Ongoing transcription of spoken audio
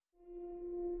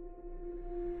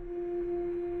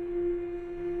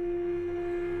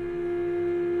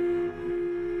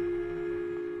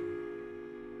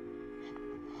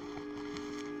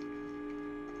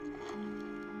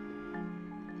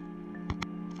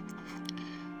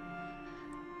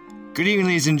Good evening,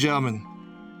 ladies and gentlemen.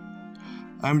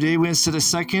 I'm Dave Winstead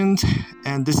II,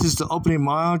 and this is the opening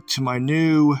monologue to my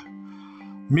new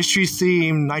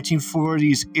mystery-themed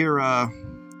 1940s era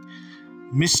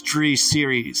mystery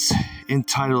series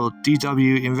entitled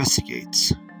DW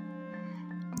Investigates.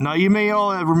 Now, you may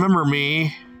all remember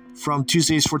me from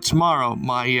Tuesdays for Tomorrow,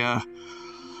 my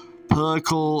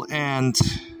political and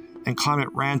climate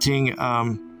ranting,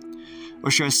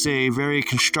 or should I say, very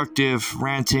constructive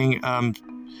ranting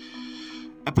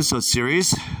episode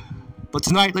series. But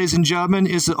tonight, ladies and gentlemen,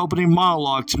 is the opening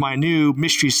monologue to my new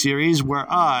mystery series where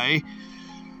I,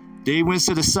 Dave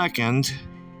Winstead II,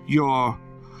 your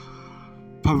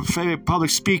favorite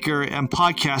public speaker and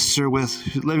podcaster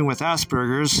living with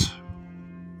Asperger's,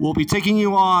 will be taking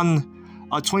you on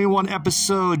a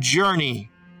 21-episode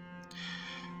journey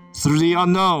through the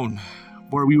unknown,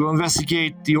 where we will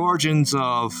investigate the origins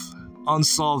of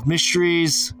unsolved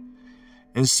mysteries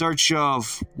in search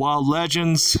of wild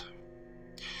legends,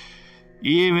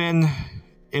 even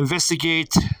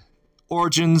investigate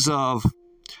origins of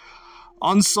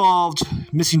unsolved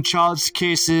missing child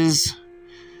cases,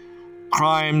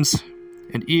 crimes,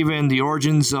 and even the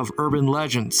origins of urban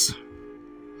legends.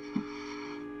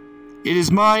 It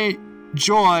is my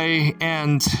joy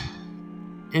and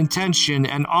intention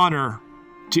and honor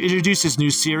to introduce this new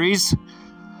series,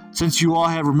 since you all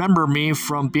have remembered me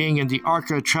from being in the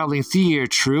ARCA Traveling Theater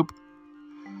Troupe,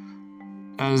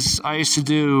 as I used to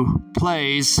do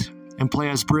plays and play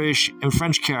as British and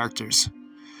French characters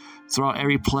throughout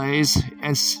every plays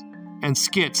and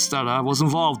skits that I was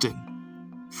involved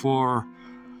in for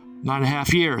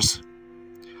 9.5 years.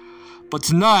 But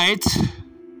tonight,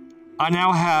 I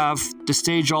now have the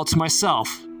stage all to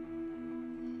myself,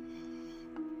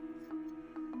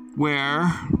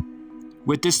 where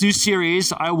with this new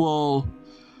series, I will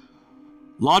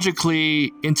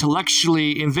logically,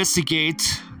 intellectually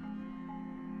investigate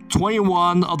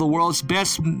 21 of the world's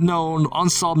best known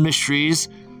unsolved mysteries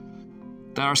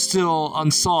that are still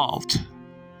unsolved.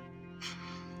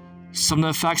 Some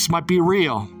of the facts might be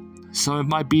real, some it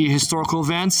might be historical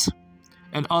events,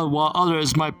 and while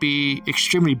others might be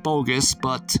extremely bogus,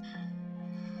 but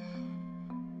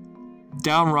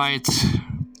downright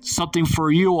something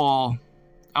for you all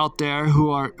out there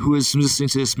who is listening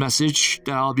to this message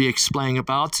that I'll be explaining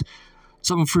about,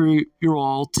 something for you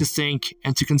all to think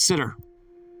and to consider.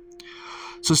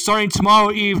 So starting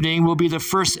tomorrow evening will be the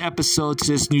first episode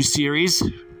to this new series.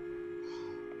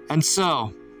 And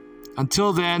so,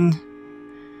 until then,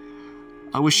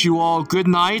 I wish you all good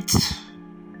night,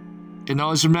 and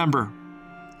always remember,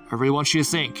 I really want you to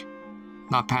think,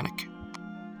 not panic.